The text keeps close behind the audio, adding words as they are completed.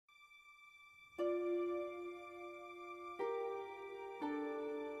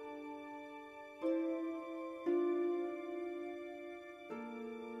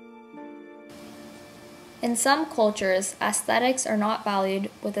In some cultures, aesthetics are not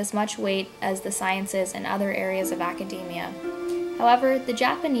valued with as much weight as the sciences and other areas of academia. However, the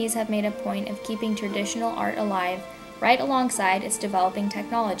Japanese have made a point of keeping traditional art alive right alongside its developing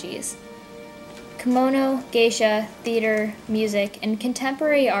technologies. Kimono, geisha, theater, music, and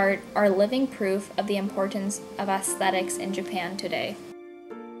contemporary art are living proof of the importance of aesthetics in Japan today.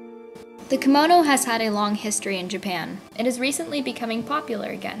 The kimono has had a long history in Japan. It is recently becoming popular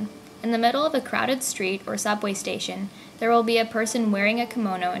again. In the middle of a crowded street or subway station, there will be a person wearing a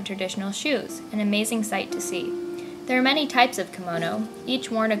kimono and traditional shoes, an amazing sight to see. There are many types of kimono, each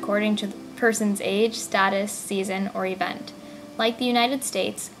worn according to the person's age, status, season, or event. Like the United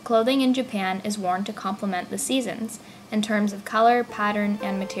States, clothing in Japan is worn to complement the seasons, in terms of color, pattern,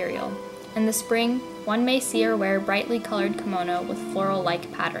 and material. In the spring, one may see or wear brightly colored kimono with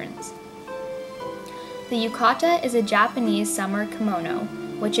floral-like patterns. The yukata is a Japanese summer kimono,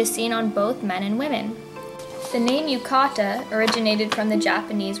 which is seen on both men and women. The name yukata originated from the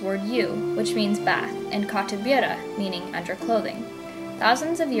Japanese word yu, which means bath, and katabura, meaning underclothing.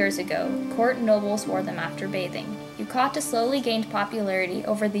 Thousands of years ago, court nobles wore them after bathing. Yukata slowly gained popularity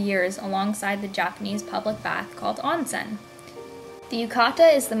over the years alongside the Japanese public bath called onsen. The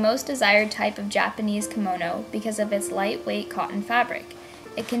yukata is the most desired type of Japanese kimono because of its lightweight cotton fabric.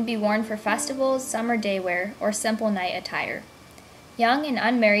 It can be worn for festivals, summer day wear, or simple night attire. Young and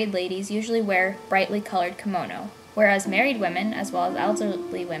unmarried ladies usually wear brightly colored kimono, whereas married women, as well as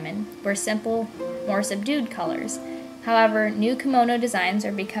elderly women, wear simple, more subdued colors. However, new kimono designs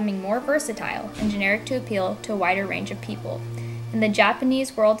are becoming more versatile and generic to appeal to a wider range of people. In the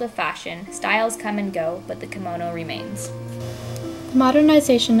Japanese world of fashion, styles come and go, but the kimono remains. The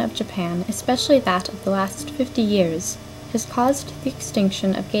modernization of Japan, especially that of the last 50 years, has caused the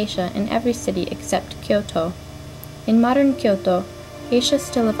extinction of geisha in every city except Kyoto. In modern Kyoto, geisha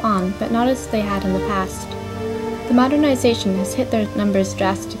still live on, but not as they had in the past. The modernization has hit their numbers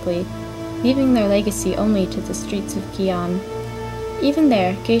drastically, leaving their legacy only to the streets of Gion. Even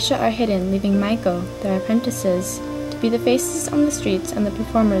there, geisha are hidden, leaving maiko, their apprentices, to be the faces on the streets and the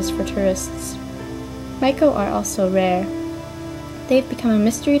performers for tourists. Maiko are also rare. They've become a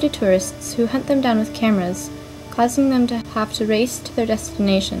mystery to tourists who hunt them down with cameras, causing them to have to race to their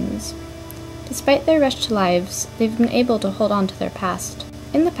destinations. Despite their rushed lives, they've been able to hold on to their past.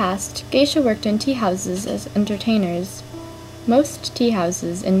 In the past, geisha worked in tea houses as entertainers. Most tea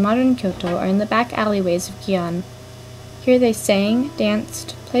houses in modern Kyoto are in the back alleyways of Gion. Here they sang,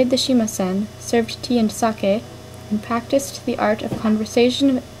 danced, played the shimasen, served tea and sake, and practiced the art of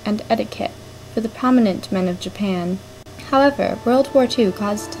conversation and etiquette for the prominent men of Japan. However, World War II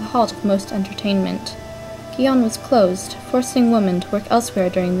caused the halt of most entertainment. Gion was closed, forcing women to work elsewhere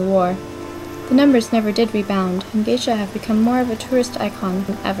during the war. The numbers never did rebound, and geisha have become more of a tourist icon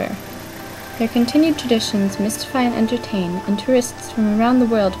than ever. Their continued traditions mystify and entertain, and tourists from around the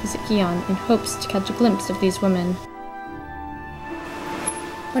world visit Gion in hopes to catch a glimpse of these women.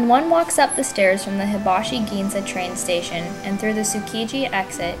 When one walks up the stairs from the Hibashi Ginza train station and through the Tsukiji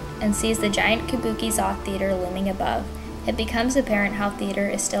exit and sees the giant Kabuki-za theater looming above, it becomes apparent how theater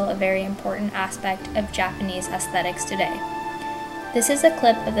is still a very important aspect of Japanese aesthetics today. This is a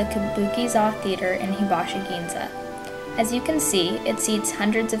clip of the Kabuki-za theater in Hibashi Ginza. As you can see, it seats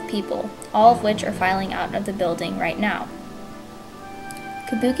hundreds of people, all of which are filing out of the building right now.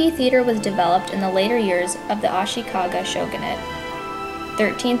 Kabuki theater was developed in the later years of the Ashikaga shogunate,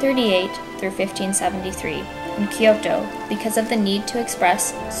 1338 through 1573, in Kyoto because of the need to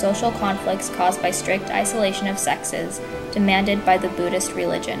express social conflicts caused by strict isolation of sexes demanded by the Buddhist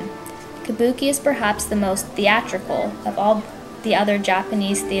religion. Kabuki is perhaps the most theatrical of all the other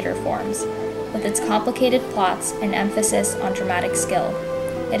Japanese theater forms, with its complicated plots and emphasis on dramatic skill.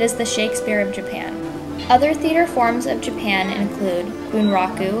 It is the Shakespeare of Japan. Other theater forms of Japan include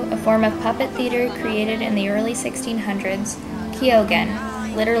bunraku, a form of puppet theater created in the early 1600s,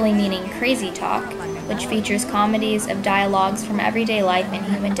 kyogen, literally meaning crazy talk, which features comedies of dialogues from everyday life and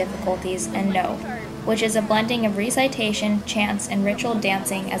human difficulties, and no, which is a blending of recitation, chants, and ritual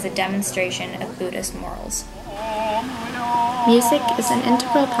dancing as a demonstration of Buddhist morals. Music is an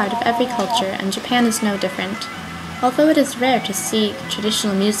integral part of every culture, and Japan is no different. Although it is rare to see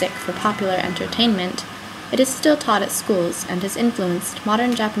traditional music for popular entertainment, it is still taught at schools and has influenced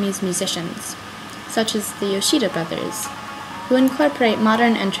modern Japanese musicians, such as the Yoshida brothers, who incorporate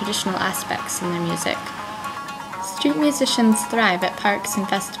modern and traditional aspects in their music. Street musicians thrive at parks and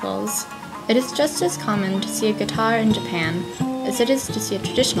festivals. It is just as common to see a guitar in Japan as it is to see a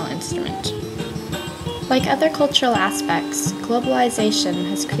traditional instrument. Like other cultural aspects, globalization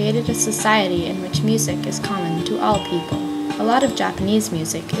has created a society in which music is common to all people, A lot of Japanese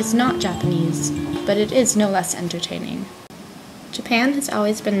music is not Japanese, but it is no less entertaining. Japan has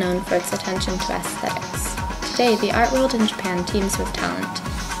always been known for its attention to aesthetics. Today, the art world in Japan teems with talent.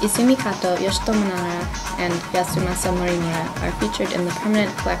 Izumi Kato, Yoshitomo Nara, and Yasumasa Morimura are featured in the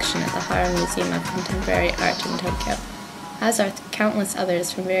permanent collection at the Hara Museum of Contemporary Art in Tokyo, as are countless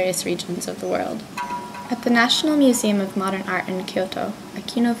others from various regions of the world. At the National Museum of Modern Art in Kyoto,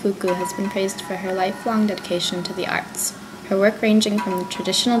 Akino Fuku has been praised for her lifelong dedication to the arts, her work ranging from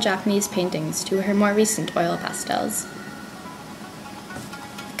traditional Japanese paintings to her more recent oil pastels.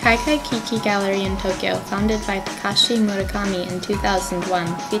 Kaikai Kiki Gallery in Tokyo, founded by Takashi Murakami in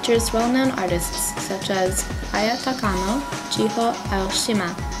 2001, features well-known artists such as Aya Takano, Chiho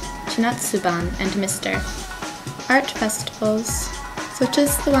Aoshima, Chinatsuban, and Mr. Art festivals, such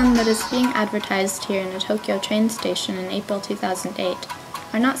as the one that is being advertised here in a Tokyo train station in April 2008,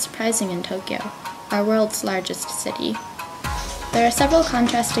 are not surprising in Tokyo, our world's largest city. There are several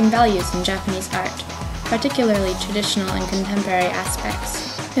contrasting values in Japanese art, particularly traditional and contemporary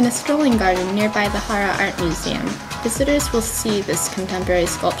aspects. In a strolling garden nearby the Hara Art Museum, visitors will see this contemporary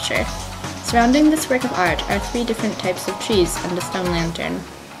sculpture. Surrounding this work of art are 3 different types of trees and a stone lantern.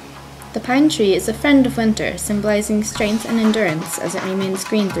 The pine tree is a friend of winter, symbolizing strength and endurance as it remains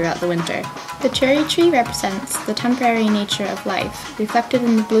green throughout the winter. The cherry tree represents the temporary nature of life, reflected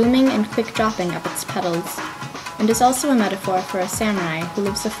in the blooming and quick dropping of its petals, and is also a metaphor for a samurai who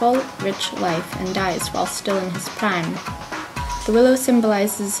lives a full, rich life and dies while still in his prime. The willow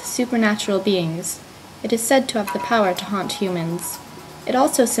symbolizes supernatural beings. It is said to have the power to haunt humans. It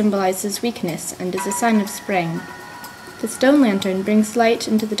also symbolizes weakness and is a sign of spring. The stone lantern brings light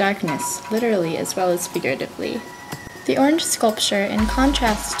into the darkness, literally as well as figuratively. The orange sculpture, in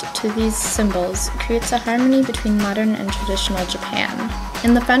contrast to these symbols, creates a harmony between modern and traditional Japan.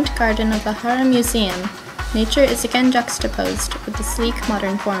 In the front garden of the Hara Museum, nature is again juxtaposed with the sleek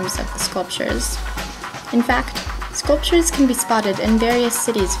modern forms of the sculptures. In fact, sculptures can be spotted in various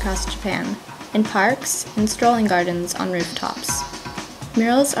cities across Japan, in parks and strolling gardens on rooftops.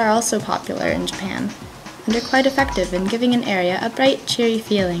 Murals are also popular in Japan, and are quite effective in giving an area a bright, cheery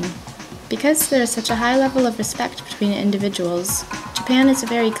feeling. Because there is such a high level of respect between individuals, Japan is a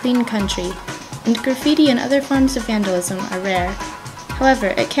very clean country, and graffiti and other forms of vandalism are rare. However,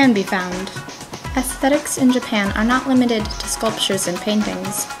 it can be found. Aesthetics in Japan are not limited to sculptures and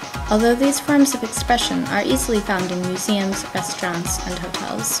paintings, although these forms of expression are easily found in museums, restaurants, and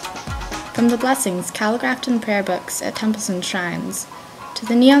hotels. From the blessings calligraphed in prayer books at temples and shrines, to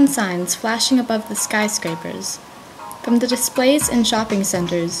the neon signs flashing above the skyscrapers, from the displays in shopping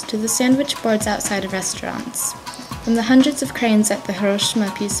centers to the sandwich boards outside of restaurants, from the hundreds of cranes at the Hiroshima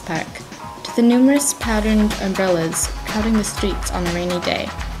Peace Park, to the numerous patterned umbrellas crowding the streets on a rainy day.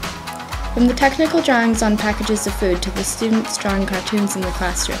 From the technical drawings on packages of food to the students drawing cartoons in the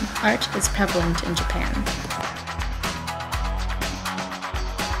classroom, art is prevalent in Japan.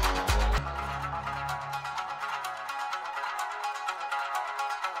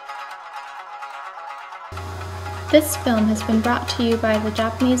 This film has been brought to you by the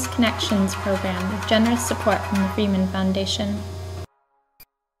Japanese Connections program with generous support from the Freeman Foundation.